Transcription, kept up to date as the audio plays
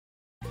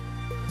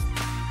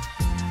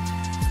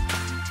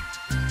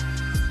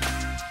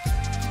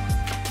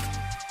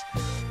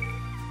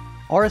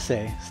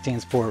RSA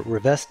stands for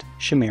Rivest,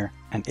 Shamir,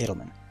 and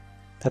Edelman.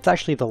 That's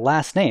actually the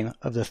last name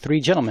of the three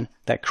gentlemen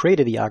that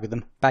created the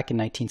algorithm back in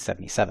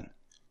 1977.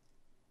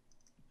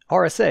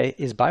 RSA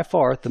is by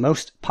far the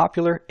most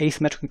popular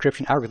asymmetric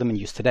encryption algorithm in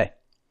use today.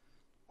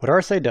 What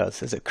RSA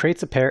does is it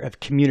creates a pair of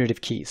commutative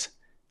keys.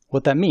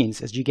 What that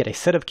means is you get a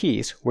set of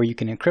keys where you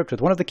can encrypt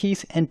with one of the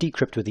keys and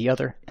decrypt with the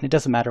other, and it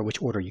doesn't matter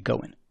which order you go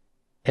in.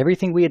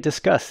 Everything we had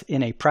discussed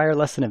in a prior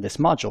lesson of this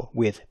module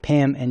with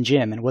Pam and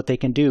Jim and what they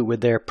can do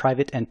with their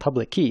private and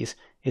public keys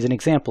is an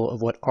example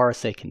of what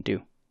RSA can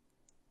do.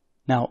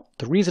 Now,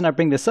 the reason I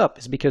bring this up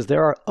is because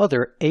there are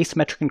other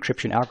asymmetric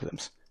encryption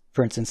algorithms.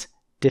 For instance,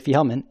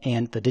 Diffie-Hellman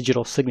and the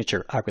digital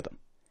signature algorithm.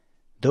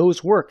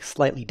 Those work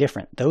slightly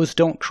different. Those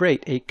don't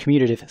create a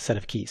commutative set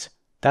of keys.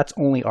 That's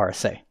only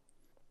RSA.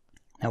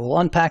 Now, we'll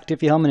unpack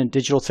Diffie-Hellman and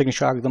digital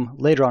signature algorithm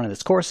later on in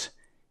this course.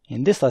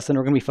 In this lesson,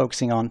 we're going to be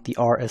focusing on the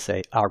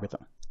RSA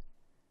algorithm.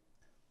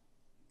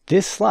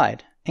 This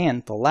slide,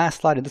 and the last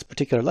slide of this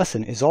particular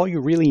lesson, is all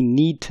you really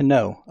need to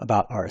know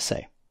about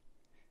RSA.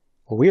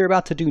 What we are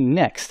about to do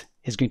next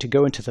is going to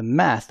go into the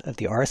math of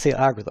the RSA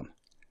algorithm.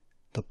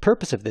 The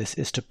purpose of this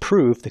is to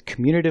prove the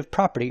commutative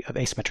property of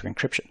asymmetric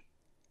encryption.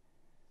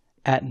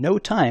 At no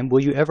time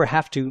will you ever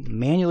have to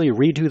manually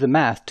redo the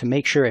math to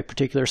make sure a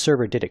particular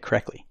server did it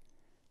correctly.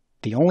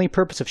 The only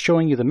purpose of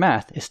showing you the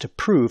math is to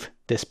prove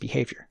this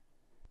behavior.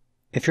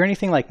 If you're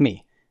anything like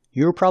me,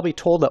 you were probably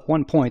told at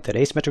one point that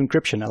asymmetric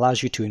encryption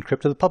allows you to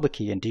encrypt with the public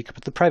key and decrypt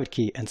with the private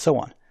key and so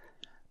on.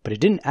 But it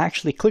didn't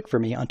actually click for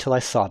me until I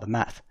saw the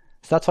math.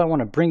 So that's why I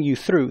want to bring you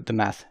through the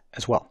math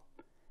as well.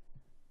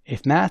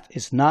 If math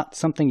is not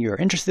something you're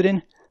interested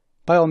in,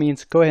 by all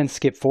means, go ahead and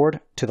skip forward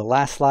to the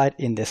last slide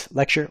in this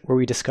lecture where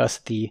we discuss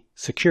the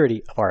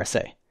security of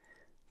RSA.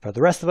 For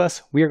the rest of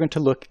us, we are going to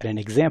look at an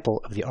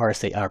example of the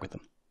RSA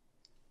algorithm.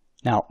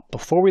 Now,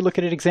 before we look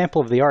at an example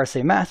of the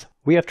RSA math,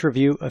 we have to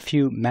review a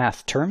few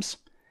math terms.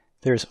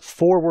 There's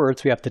 4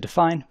 words we have to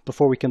define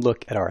before we can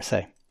look at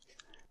RSA.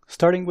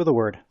 Starting with the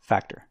word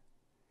factor.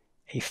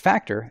 A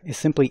factor is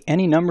simply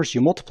any numbers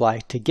you multiply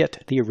to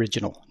get the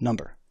original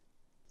number.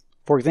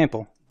 For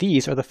example,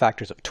 these are the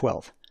factors of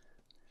 12.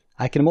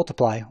 I can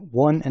multiply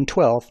 1 and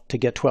 12 to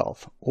get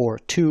 12, or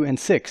 2 and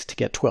 6 to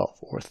get 12,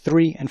 or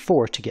 3 and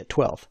 4 to get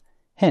 12.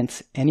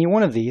 Hence, any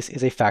one of these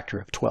is a factor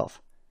of 12.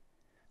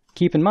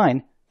 Keep in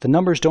mind, the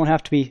numbers don't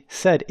have to be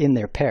said in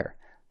their pair.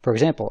 For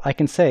example, I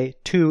can say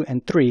 2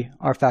 and 3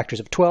 are factors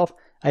of 12.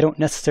 I don't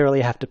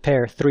necessarily have to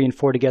pair 3 and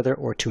 4 together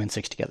or 2 and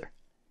 6 together.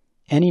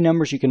 Any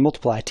numbers you can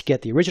multiply to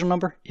get the original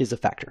number is a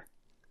factor.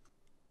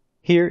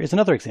 Here is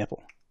another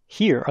example.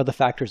 Here are the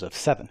factors of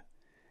 7.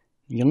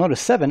 You'll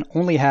notice 7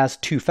 only has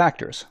 2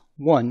 factors,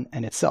 1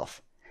 and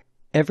itself.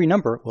 Every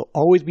number will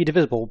always be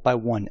divisible by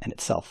 1 and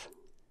itself.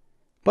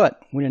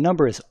 But when a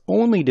number is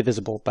only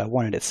divisible by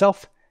 1 and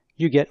itself,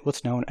 you get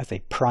what's known as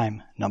a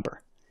prime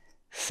number.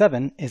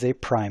 7 is a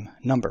prime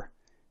number.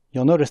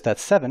 You'll notice that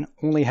 7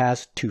 only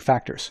has 2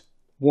 factors,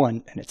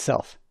 1 and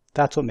itself.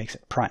 That's what makes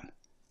it prime.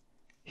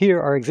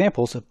 Here are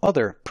examples of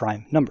other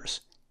prime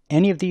numbers.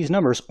 Any of these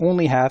numbers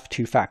only have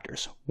 2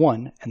 factors,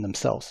 1 and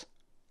themselves.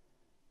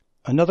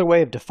 Another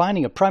way of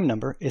defining a prime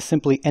number is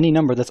simply any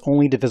number that's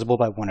only divisible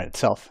by 1 in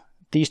itself.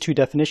 These two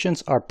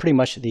definitions are pretty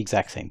much the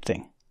exact same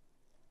thing.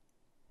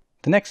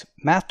 The next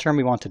math term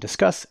we want to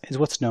discuss is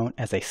what's known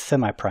as a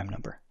semi-prime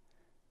number.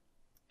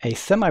 A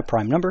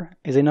semi-prime number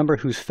is a number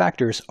whose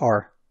factors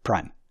are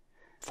prime.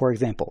 For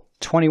example,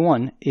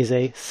 21 is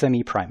a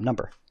semi-prime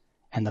number,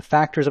 and the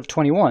factors of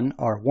 21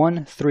 are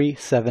 1, 3,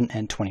 7,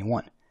 and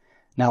 21.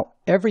 Now,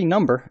 every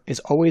number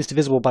is always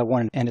divisible by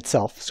 1 and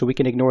itself, so we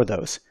can ignore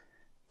those.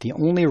 The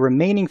only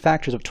remaining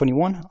factors of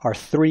 21 are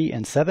 3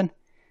 and 7,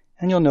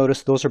 and you'll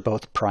notice those are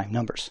both prime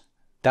numbers.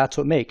 That's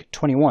what makes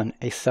 21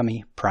 a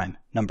semi-prime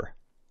number.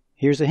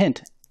 Here's a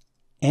hint.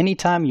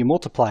 Anytime you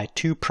multiply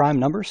 2 prime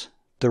numbers,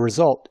 the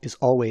result is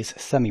always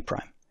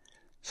semi-prime.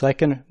 So I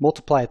can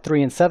multiply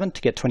 3 and 7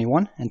 to get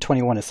 21, and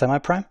 21 is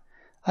semi-prime.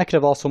 I could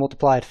have also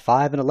multiplied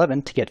 5 and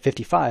 11 to get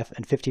 55,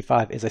 and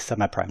 55 is a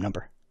semi-prime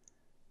number.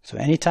 So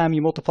anytime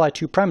you multiply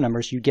 2 prime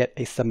numbers, you get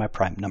a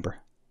semi-prime number.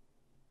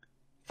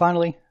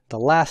 Finally, the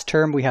last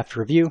term we have to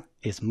review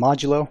is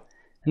modulo,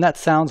 and that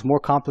sounds more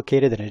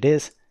complicated than it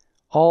is.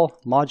 All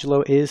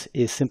modulo is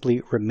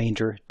simply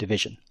remainder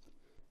division.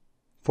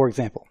 For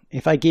example,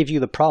 if I gave you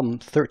the problem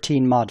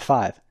 13 mod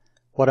 5,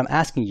 what I'm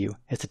asking you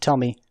is to tell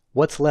me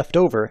what's left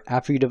over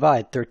after you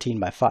divide 13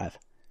 by 5.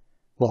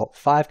 Well,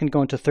 5 can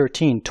go into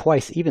 13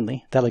 twice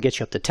evenly, that'll get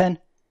you up to 10,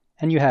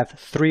 and you have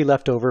 3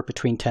 left over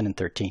between 10 and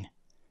 13.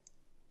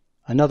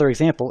 Another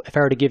example, if I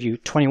were to give you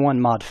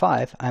 21 mod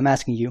 5, I'm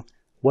asking you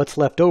what's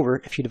left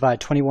over if you divide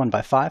 21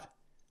 by 5.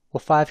 Well,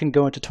 5 can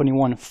go into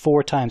 21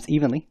 4 times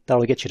evenly,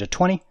 that'll get you to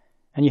 20,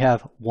 and you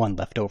have 1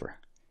 left over.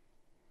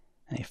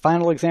 And a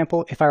final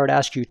example, if I were to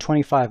ask you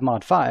 25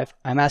 mod 5,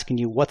 I'm asking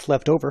you what's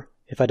left over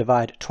if I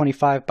divide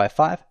 25 by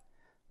 5.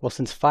 Well,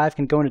 since 5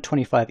 can go into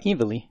 25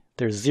 evenly,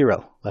 there's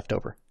 0 left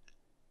over.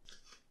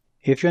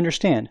 If you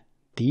understand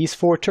these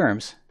 4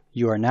 terms,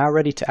 you are now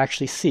ready to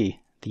actually see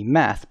the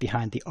math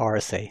behind the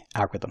RSA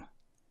algorithm.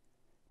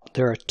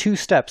 there are two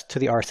steps to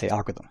the RSA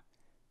algorithm.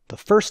 The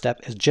first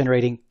step is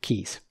generating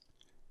keys.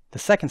 The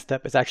second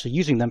step is actually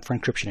using them for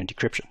encryption and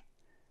decryption.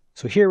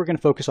 So here we're going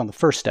to focus on the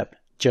first step,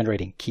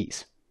 generating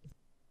keys.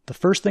 The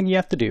first thing you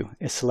have to do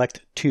is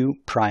select two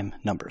prime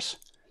numbers.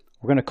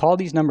 We're going to call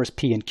these numbers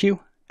P and Q,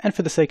 and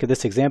for the sake of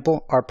this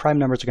example, our prime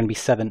numbers are going to be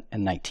 7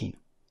 and 19.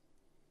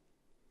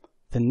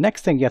 The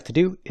next thing you have to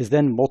do is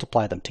then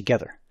multiply them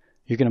together.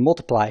 You're going to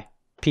multiply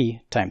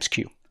P times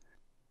Q.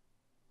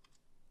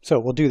 So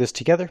we'll do this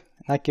together,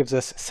 and that gives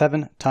us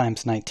 7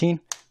 times 19,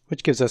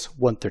 which gives us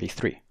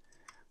 133.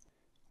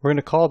 We're going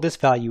to call this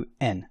value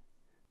n.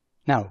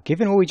 Now,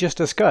 given what we just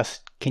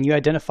discussed, can you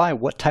identify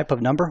what type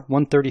of number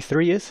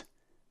 133 is?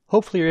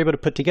 Hopefully you're able to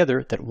put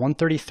together that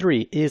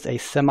 133 is a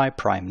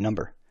semi-prime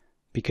number,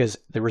 because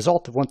the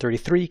result of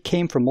 133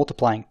 came from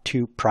multiplying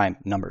two prime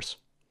numbers.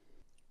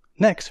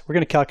 Next, we're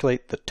going to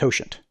calculate the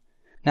totient.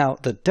 Now,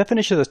 the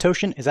definition of the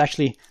totient is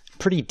actually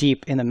pretty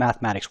deep in the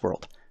mathematics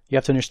world. You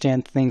have to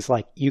understand things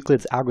like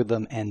Euclid's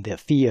algorithm and the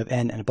phi of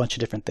n and a bunch of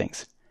different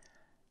things.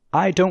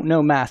 I don't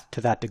know math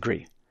to that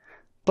degree,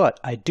 but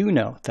I do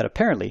know that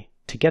apparently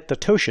to get the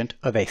totient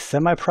of a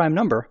semi-prime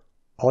number,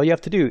 all you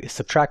have to do is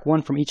subtract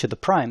 1 from each of the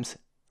primes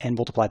and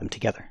multiply them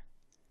together.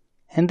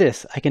 And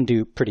this I can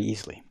do pretty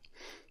easily.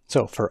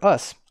 So for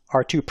us,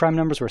 our two prime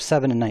numbers were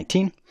 7 and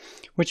 19,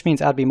 which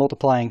means I'd be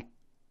multiplying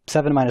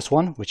 7 minus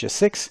 1, which is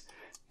 6,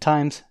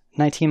 times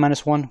 19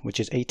 minus 1, which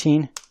is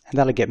 18, and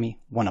that'll get me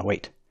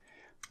 108.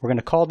 We're going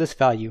to call this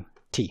value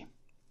t.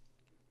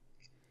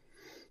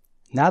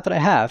 Now that I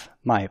have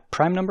my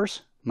prime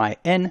numbers, my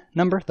n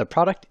number, the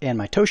product, and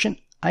my totient,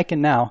 I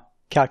can now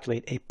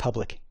calculate a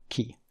public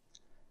key.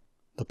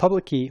 The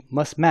public key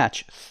must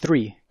match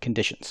 3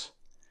 conditions.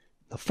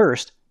 The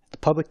first, the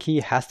public key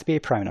has to be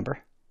a prime number.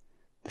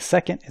 The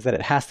second is that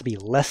it has to be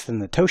less than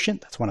the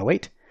totient, that's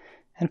 108.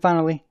 And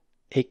finally,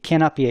 it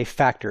cannot be a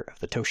factor of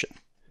the totient.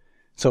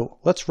 So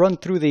let's run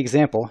through the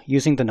example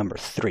using the number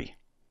 3.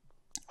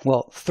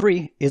 Well,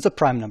 3 is a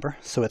prime number,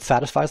 so it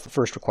satisfies the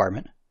first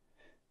requirement.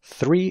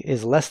 3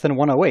 is less than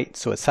 108,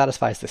 so it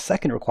satisfies the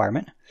second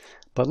requirement.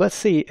 But let's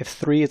see if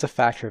 3 is a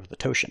factor of the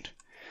totient.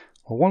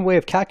 Well, one way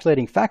of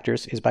calculating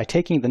factors is by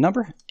taking the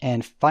number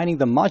and finding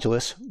the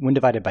modulus when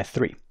divided by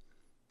 3.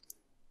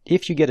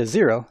 If you get a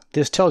 0,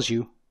 this tells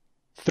you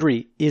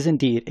 3 is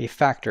indeed a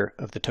factor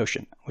of the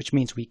totient, which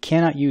means we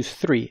cannot use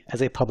 3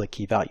 as a public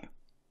key value.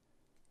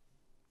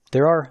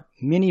 There are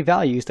many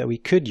values that we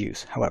could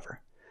use,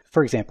 however.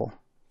 For example,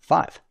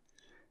 5.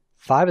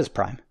 5 is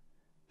prime.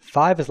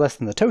 5 is less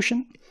than the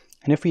totient,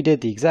 and if we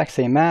did the exact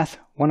same math,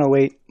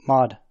 108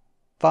 mod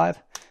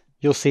 5,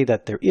 you'll see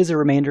that there is a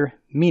remainder,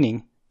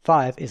 meaning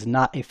 5 is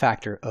not a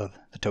factor of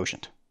the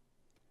totient.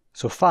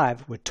 So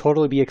 5 would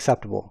totally be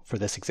acceptable for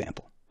this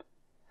example.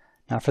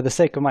 Now for the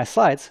sake of my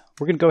slides,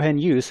 we're going to go ahead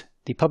and use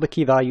the public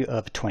key value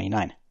of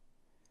 29.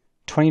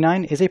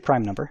 29 is a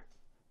prime number,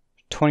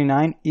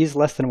 29 is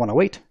less than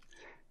 108,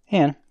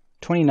 and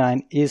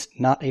 29 is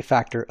not a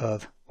factor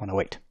of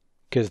 108,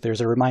 because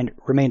there's a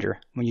remainder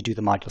when you do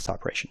the modulus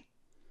operation.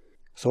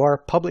 So our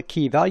public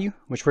key value,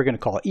 which we're going to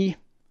call E,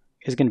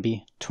 is going to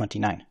be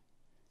 29.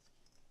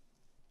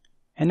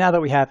 And now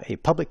that we have a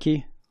public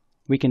key,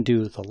 we can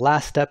do the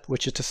last step,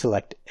 which is to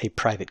select a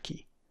private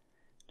key.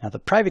 Now the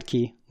private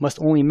key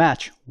must only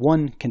match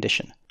one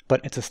condition,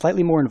 but it's a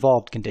slightly more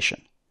involved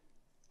condition.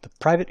 The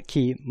private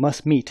key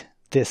must meet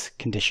this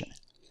condition.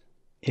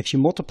 If you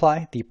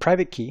multiply the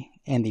private key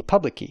and the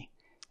public key,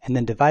 and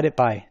then divide it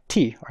by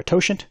t, our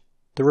totient,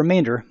 the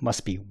remainder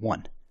must be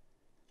 1.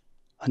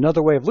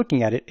 Another way of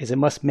looking at it is it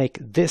must make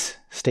this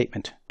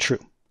statement true.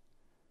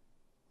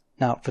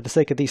 Now, for the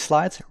sake of these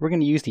slides, we're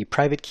going to use the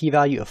private key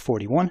value of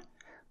 41,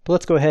 but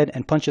let's go ahead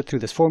and punch it through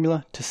this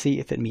formula to see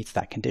if it meets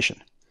that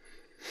condition.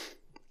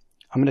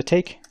 I'm going to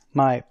take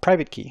my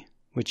private key,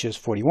 which is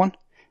 41, and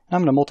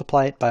I'm going to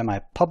multiply it by my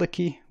public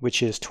key,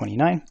 which is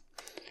 29,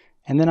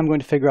 and then I'm going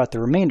to figure out the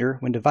remainder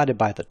when divided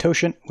by the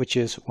totient, which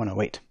is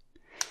 108.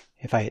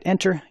 If I hit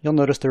enter, you'll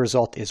notice the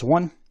result is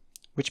 1,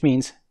 which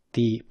means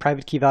the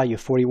private key value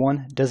of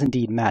 41 does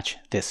indeed match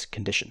this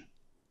condition.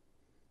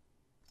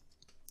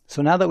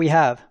 So now that we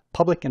have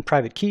public and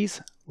private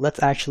keys,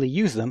 let's actually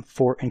use them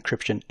for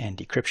encryption and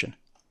decryption.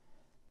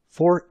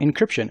 For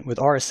encryption with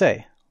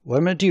RSA, what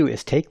I'm going to do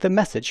is take the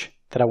message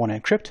that I want to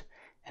encrypt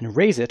and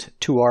raise it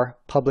to our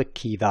public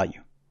key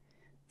value.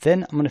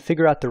 Then I'm going to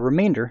figure out the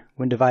remainder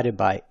when divided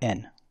by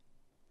n.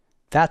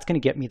 That's going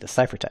to get me the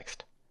ciphertext.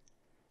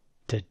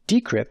 To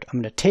decrypt, I'm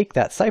going to take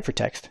that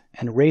ciphertext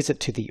and raise it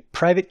to the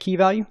private key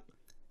value,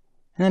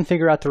 and then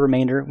figure out the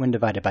remainder when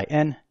divided by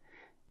n.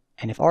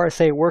 And if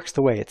RSA works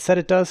the way it said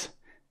it does,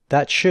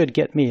 that should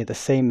get me the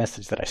same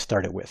message that I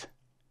started with.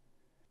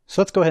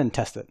 So let's go ahead and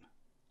test it.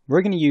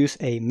 We're going to use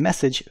a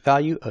message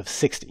value of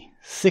 60.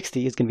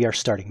 60 is going to be our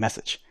starting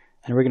message.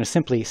 And we're going to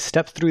simply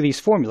step through these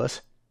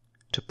formulas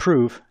to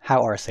prove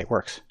how RSA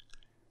works.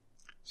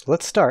 So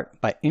let's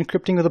start by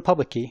encrypting with a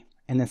public key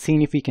and then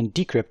seeing if we can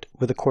decrypt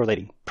with a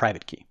correlating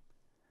private key.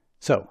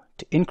 So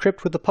to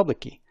encrypt with the public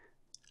key,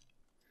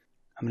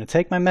 I'm going to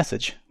take my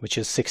message, which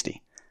is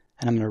 60,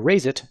 and I'm going to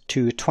raise it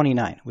to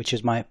 29, which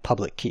is my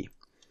public key.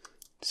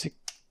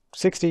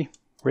 60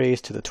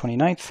 raised to the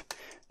 29th,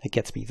 that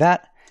gets me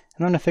that,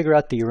 and I'm going to figure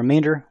out the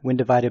remainder when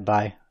divided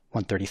by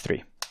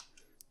 133.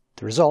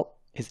 The result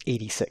is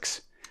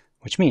 86,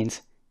 which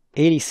means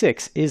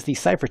 86 is the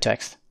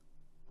ciphertext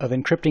of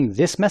encrypting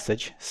this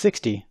message,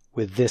 60,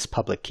 with this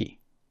public key.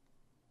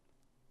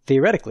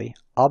 Theoretically,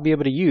 I'll be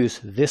able to use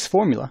this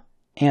formula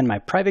and my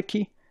private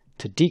key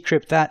to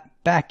decrypt that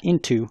back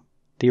into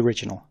the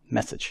original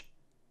message.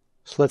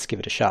 So let's give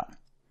it a shot.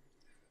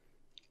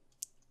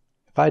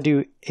 If I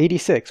do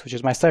 86, which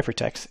is my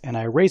ciphertext, and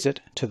I raise it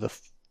to the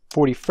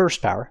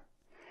 41st power,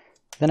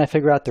 then I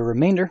figure out the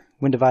remainder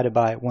when divided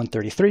by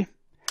 133.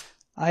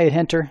 I hit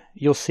enter,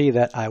 you'll see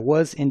that I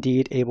was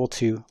indeed able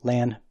to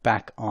land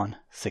back on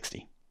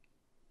 60.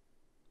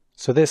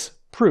 So this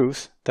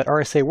proves that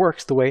RSA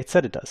works the way it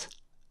said it does.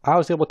 I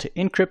was able to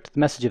encrypt the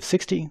message of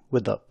 60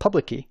 with the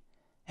public key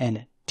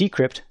and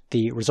decrypt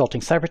the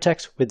resulting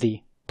ciphertext with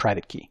the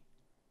private key.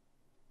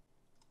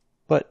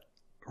 But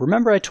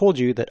remember I told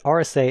you that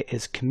RSA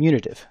is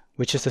commutative,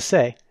 which is to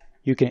say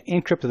you can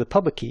encrypt with the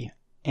public key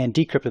and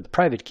decrypt with the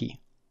private key,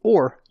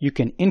 or you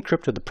can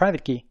encrypt with the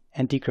private key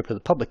and decrypt with the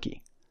public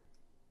key.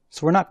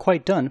 So we're not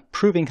quite done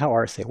proving how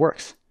RSA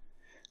works.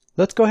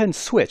 Let's go ahead and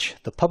switch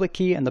the public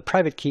key and the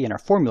private key in our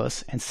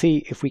formulas and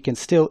see if we can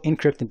still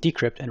encrypt and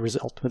decrypt and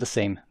result with the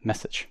same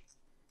message.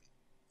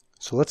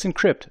 So let's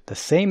encrypt the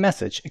same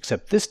message,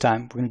 except this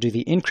time we're going to do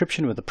the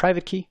encryption with the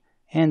private key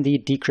and the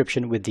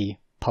decryption with the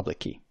public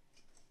key.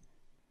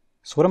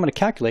 So what I'm going to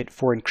calculate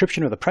for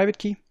encryption with the private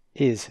key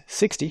is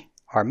 60,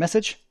 our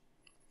message,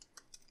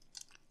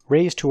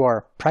 raised to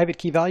our private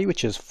key value,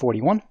 which is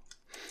 41.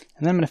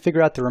 And then I'm going to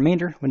figure out the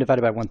remainder when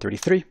divided by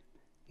 133. And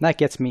that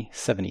gets me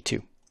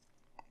 72.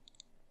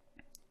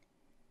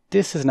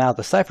 This is now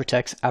the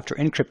ciphertext after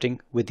encrypting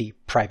with the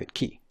private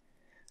key.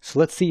 So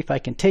let's see if I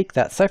can take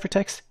that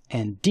ciphertext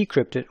and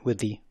decrypt it with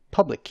the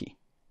public key.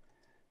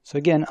 So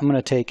again, I'm going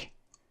to take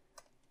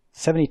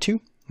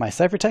 72, my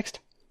ciphertext,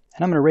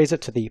 and I'm going to raise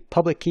it to the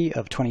public key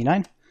of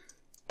 29.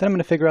 Then I'm going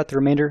to figure out the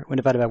remainder when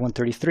divided by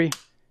 133,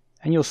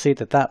 and you'll see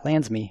that that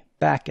lands me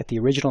back at the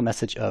original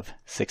message of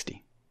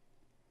 60.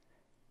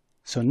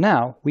 So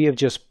now we have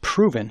just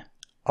proven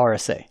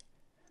RSA.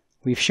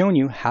 We've shown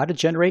you how to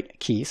generate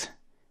keys,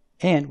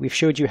 and we've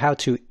showed you how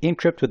to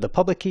encrypt with the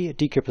public key,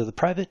 decrypt with the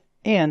private,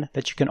 and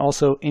that you can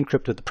also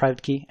encrypt with the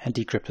private key and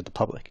decrypt with the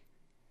public.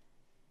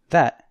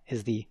 That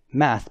is the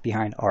math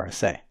behind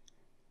RSA.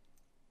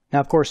 Now,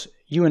 of course,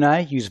 you and I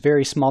use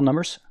very small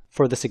numbers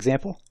for this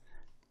example.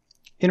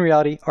 In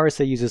reality,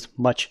 RSA uses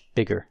much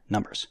bigger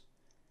numbers.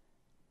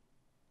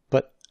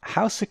 But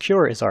how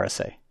secure is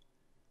RSA?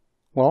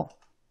 Well,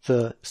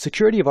 the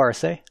security of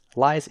RSA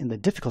lies in the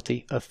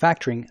difficulty of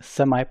factoring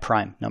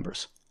semi-prime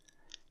numbers.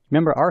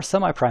 Remember, our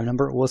semi-prime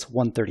number was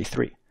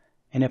 133.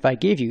 And if I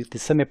gave you the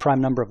semi-prime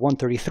number of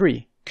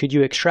 133, could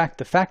you extract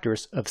the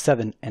factors of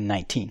 7 and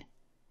 19?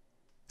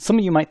 Some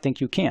of you might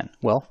think you can.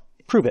 Well,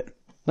 prove it.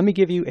 Let me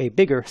give you a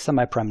bigger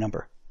semi-prime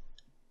number.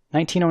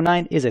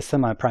 1909 is a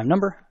semi-prime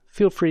number.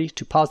 Feel free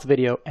to pause the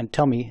video and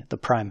tell me the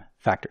prime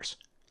factors.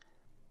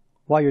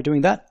 While you're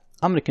doing that,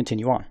 I'm going to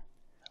continue on.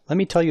 Let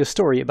me tell you a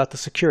story about the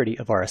security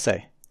of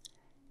RSA.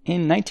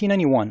 In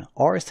 1991,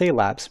 RSA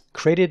Labs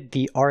created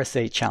the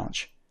RSA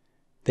Challenge.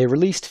 They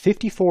released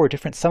 54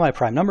 different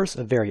semi-prime numbers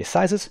of various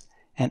sizes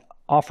and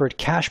offered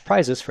cash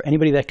prizes for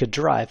anybody that could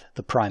derive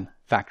the prime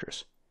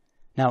factors.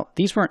 Now,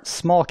 these weren't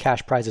small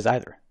cash prizes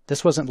either.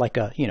 This wasn't like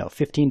a,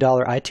 $15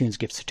 iTunes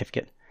gift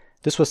certificate.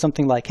 This was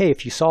something like, hey,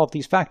 if you solve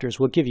these factors,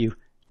 we'll give you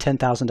 $10,000,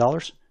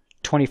 $25,000,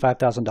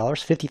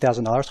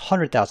 $50,000,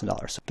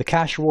 $100,000. The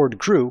cash reward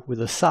grew with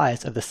the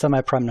size of the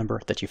semi-prime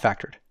number that you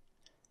factored.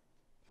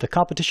 The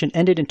competition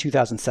ended in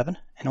 2007,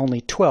 and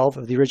only 12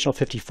 of the original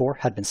 54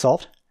 had been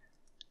solved.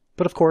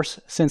 But of course,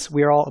 since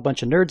we are all a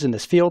bunch of nerds in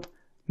this field,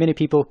 many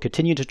people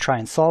continue to try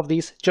and solve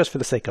these just for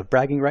the sake of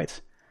bragging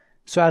rights.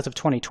 So as of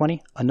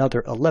 2020,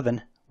 another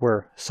 11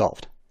 were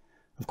solved.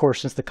 Of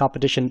course, since the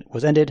competition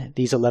was ended,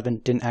 these 11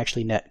 didn't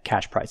actually net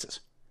cash prizes.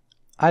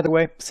 Either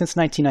way, since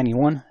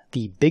 1991,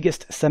 the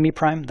biggest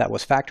semi-prime that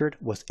was factored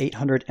was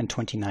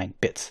 829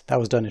 bits. That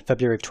was done in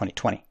February of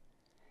 2020.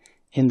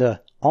 In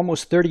the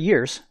almost 30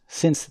 years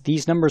since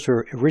these numbers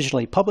were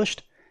originally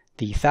published,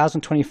 the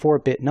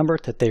 1024-bit number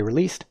that they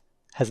released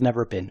has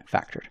never been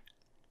factored.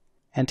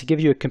 And to give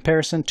you a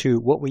comparison to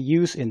what we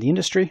use in the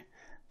industry,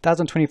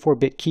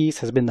 1024-bit keys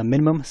has been the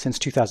minimum since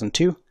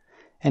 2002,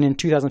 and in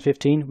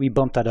 2015 we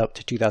bumped that up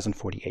to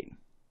 2048.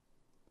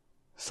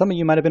 Some of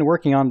you might have been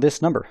working on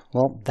this number.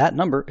 Well, that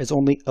number is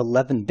only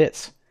 11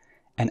 bits.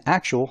 An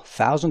actual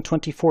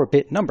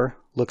 1024-bit number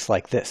looks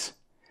like this.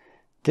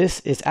 This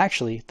is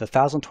actually the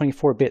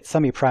 1024-bit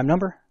semi-prime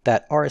number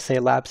that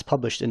RSA Labs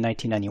published in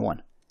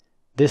 1991.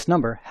 This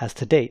number has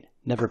to date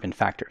never been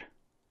factored.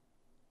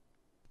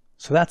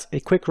 So that's a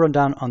quick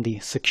rundown on the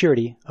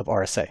security of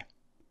RSA.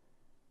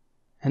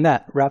 And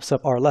that wraps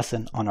up our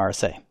lesson on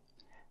RSA.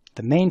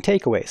 The main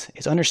takeaways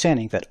is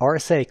understanding that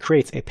RSA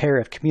creates a pair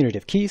of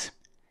commutative keys,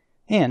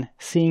 and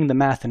seeing the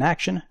math in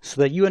action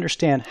so that you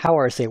understand how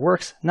RSA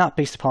works, not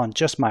based upon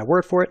just my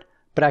word for it,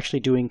 but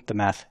actually doing the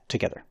math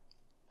together.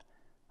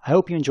 I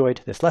hope you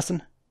enjoyed this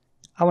lesson.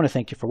 I want to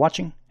thank you for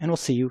watching, and we'll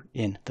see you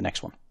in the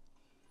next one.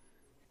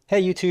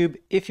 Hey YouTube,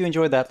 if you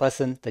enjoyed that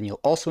lesson, then you'll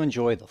also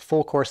enjoy the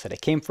full course that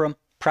it came from,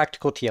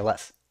 Practical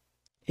TLS.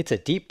 It's a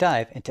deep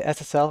dive into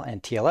SSL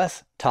and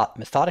TLS, taught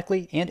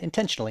methodically and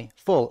intentionally,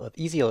 full of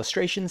easy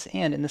illustrations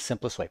and in the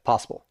simplest way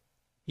possible.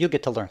 You'll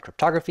get to learn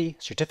cryptography,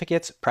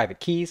 certificates, private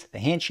keys, the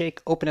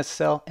handshake,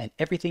 OpenSSL, and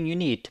everything you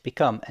need to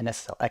become an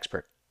SSL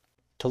expert.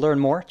 To learn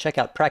more, check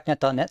out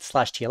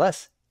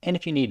pracnet.net/TLS, and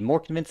if you need more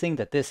convincing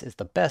that this is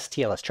the best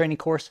TLS training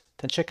course,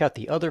 then check out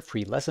the other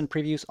free lesson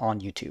previews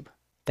on YouTube.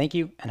 Thank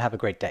you and have a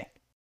great day.